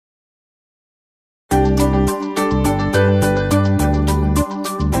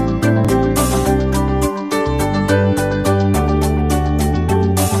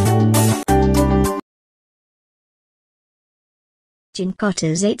in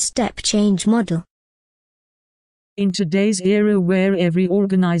Kotter's 8-step change model. In today's era where every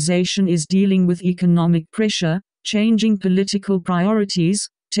organization is dealing with economic pressure, changing political priorities,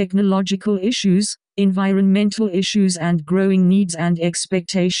 technological issues, environmental issues and growing needs and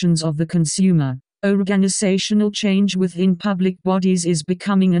expectations of the consumer, organizational change within public bodies is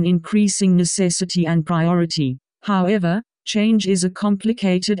becoming an increasing necessity and priority. However, change is a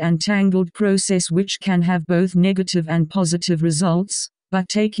complicated and tangled process which can have both negative and positive results, but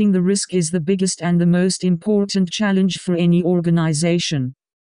taking the risk is the biggest and the most important challenge for any organization.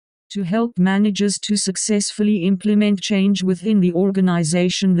 To help managers to successfully implement change within the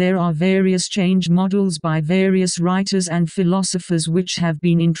organization, there are various change models by various writers and philosophers which have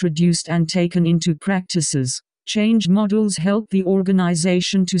been introduced and taken into practices. Change models help the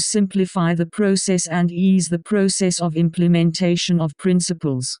organization to simplify the process and ease the process of implementation of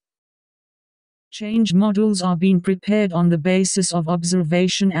principles. Change models are being prepared on the basis of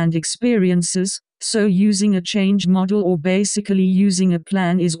observation and experiences, so using a change model or basically using a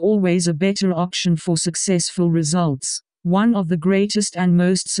plan is always a better option for successful results. One of the greatest and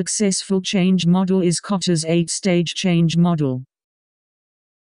most successful change model is Kotter's 8-stage change model.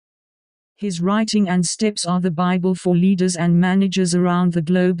 His writing and steps are the Bible for leaders and managers around the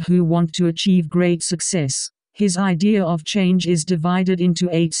globe who want to achieve great success. His idea of change is divided into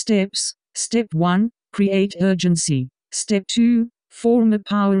 8 steps. Step 1, create urgency. Step 2, form a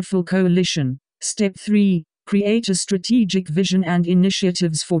powerful coalition. Step 3, create a strategic vision and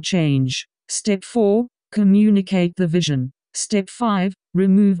initiatives for change. Step 4, communicate the vision. Step 5,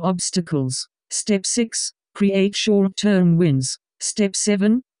 remove obstacles. Step 6, create short-term wins. Step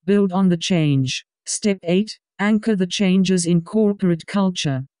 7, build on the change. Step 8, anchor the changes in corporate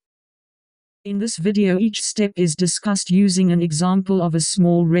culture. In this video, each step is discussed using an example of a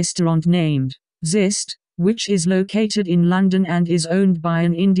small restaurant named Zest, which is located in London and is owned by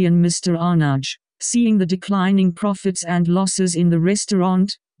an Indian Mr. Anuj. Seeing the declining profits and losses in the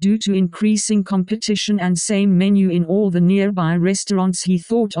restaurant, due to increasing competition and same menu in all the nearby restaurants, he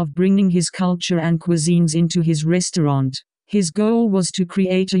thought of bringing his culture and cuisines into his restaurant. His goal was to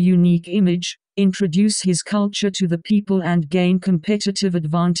create a unique image, introduce his culture to the people and gain competitive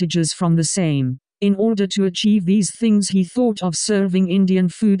advantages from the same. In order to achieve these things, he thought of serving Indian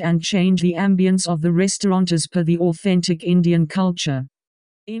food and change the ambience of the restaurant as per the authentic Indian culture.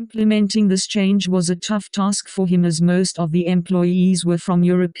 Implementing this change was a tough task for him as most of the employees were from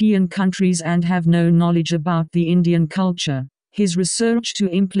European countries and have no knowledge about the Indian culture. His research to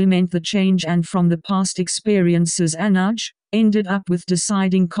implement the change and from the past experiences Anuj ended up with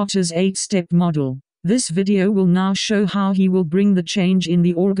deciding Kotter's 8-step model. This video will now show how he will bring the change in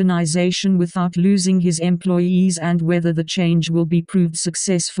the organization without losing his employees and whether the change will be proved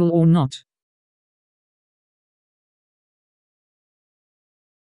successful or not.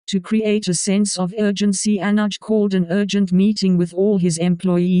 To create a sense of urgency, Anuj called an urgent meeting with all his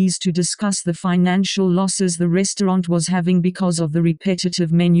employees to discuss the financial losses the restaurant was having because of the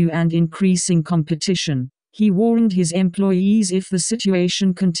repetitive menu and increasing competition. He warned his employees if the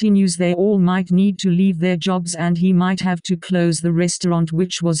situation continues they all might need to leave their jobs and he might have to close the restaurant,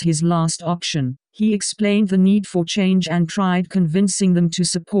 which was his last option. He explained the need for change and tried convincing them to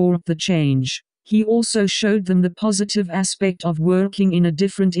support the change. He also showed them the positive aspect of working in a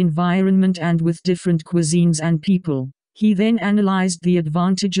different environment and with different cuisines and people. He then analyzed the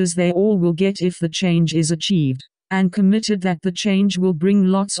advantages they all will get if the change is achieved, and committed that the change will bring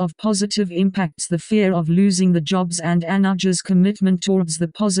lots of positive impacts. The fear of losing the jobs and Anuj's commitment towards the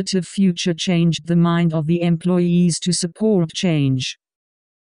positive future changed the mind of the employees to support change.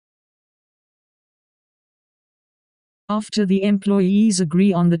 After the employees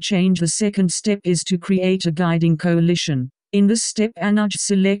agree on the change, the second step is to create a guiding coalition. In this step, Anuj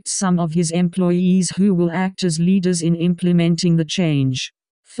selects some of his employees who will act as leaders in implementing the change.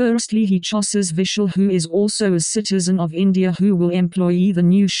 Firstly, he chooses Vishal, who is also a citizen of India, who will employ the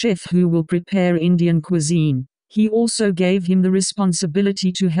new chef who will prepare Indian cuisine. He also gave him the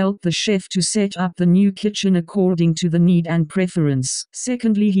responsibility to help the chef to set up the new kitchen according to the need and preference.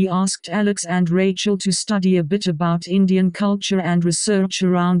 Secondly, he asked Alex and Rachel to study a bit about Indian culture and research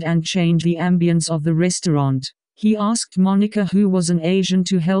around and change the ambience of the restaurant. He asked Monica, who was an Asian,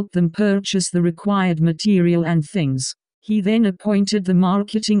 to help them purchase the required material and things. He then appointed the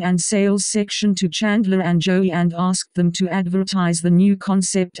marketing and sales section to Chandler and Joey and asked them to advertise the new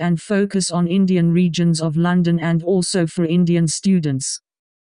concept and focus on Indian regions of London and also for Indian students.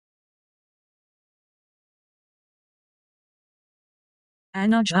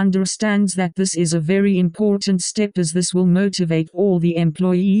 Anuj understands that this is a very important step as this will motivate all the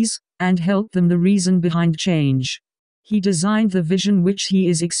employees and help them the reason behind change. He designed the vision which he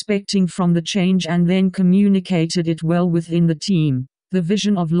is expecting from the change and then communicated it well within the team. The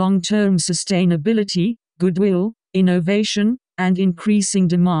vision of long-term sustainability, goodwill, innovation, and increasing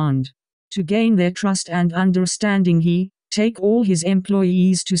demand. To gain their trust and understanding, he take all his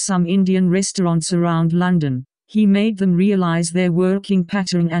employees to some Indian restaurants around London. He made them realize their working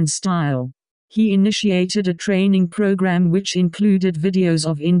pattern and style. He initiated a training program which included videos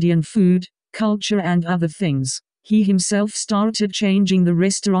of Indian food, culture and other things. He himself started changing the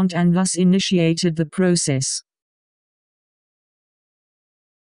restaurant and thus initiated the process.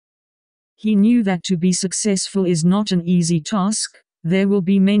 He knew that to be successful is not an easy task. There will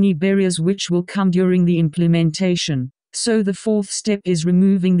be many barriers which will come during the implementation. So the fourth step is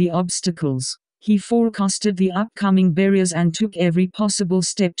removing the obstacles. He forecasted the upcoming barriers and took every possible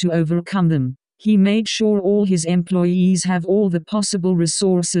step to overcome them. He made sure all his employees have all the possible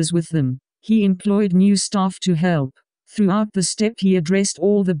resources with them. He employed new staff to help. Throughout the step he addressed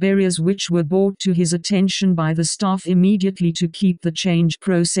all the barriers which were brought to his attention by the staff immediately to keep the change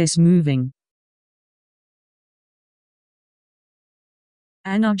process moving.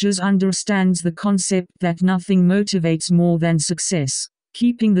 Anuj understands the concept that nothing motivates more than success.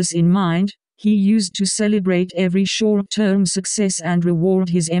 Keeping this in mind, he used to celebrate every short-term success and reward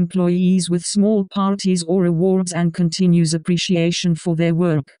his employees with small parties or awards and continuous appreciation for their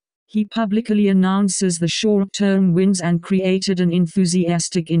work. He publicly announces the short-term wins and created an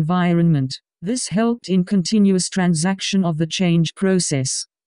enthusiastic environment. This helped in continuous transaction of the change process.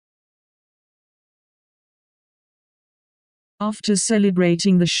 After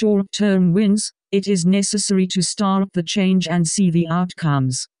celebrating the short-term wins, it is necessary to start the change and see the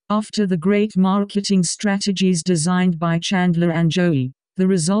outcomes. After the great marketing strategies designed by Chandler and Joey, the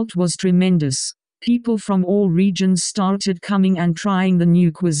result was tremendous. People from all regions started coming and trying the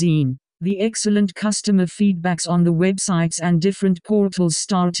new cuisine. The excellent customer feedbacks on the websites and different portals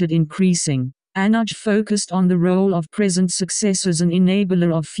started increasing. Anuj focused on the role of present success as an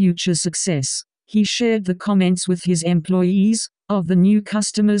enabler of future success. He shared the comments with his employees of the new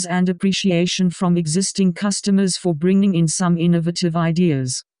customers and appreciation from existing customers for bringing in some innovative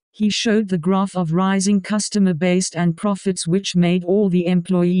ideas. He showed the graph of rising customer base and profits which made all the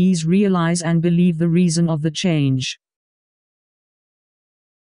employees realize and believe the reason of the change.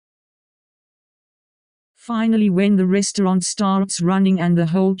 Finally, when the restaurant starts running and the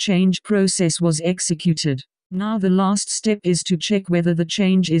whole change process was executed, now the last step is to check whether the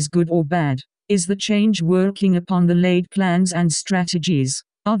change is good or bad. Is the change working upon the laid plans and strategies?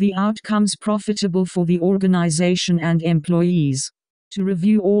 Are the outcomes profitable for the organization and employees? To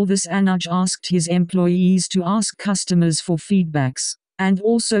review all this, Anuj asked his employees to ask customers for feedbacks, and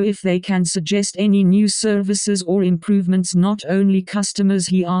also if they can suggest any new services or improvements. Not only customers,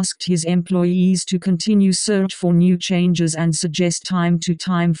 he asked his employees to continue search for new changes and suggest time to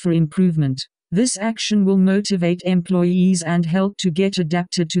time for improvement. This action will motivate employees and help to get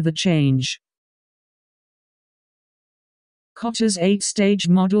adapted to the change. Kotter's 8-stage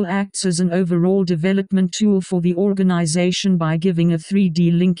model acts as an overall development tool for the organization by giving a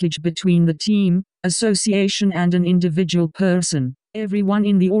 3D linkage between the team, association and an individual person. Everyone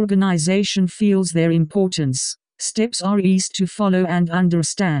in the organization feels their importance. Steps are easy to follow and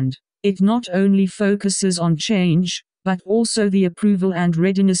understand. It not only focuses on change, but also the approval and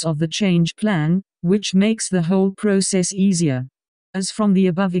readiness of the change plan, which makes the whole process easier. As from the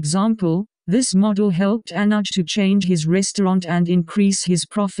above example, this model helped Anuj to change his restaurant and increase his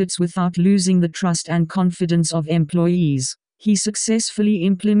profits without losing the trust and confidence of employees. He successfully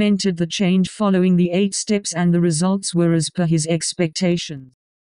implemented the change following the 8 steps and the results were as per his expectations.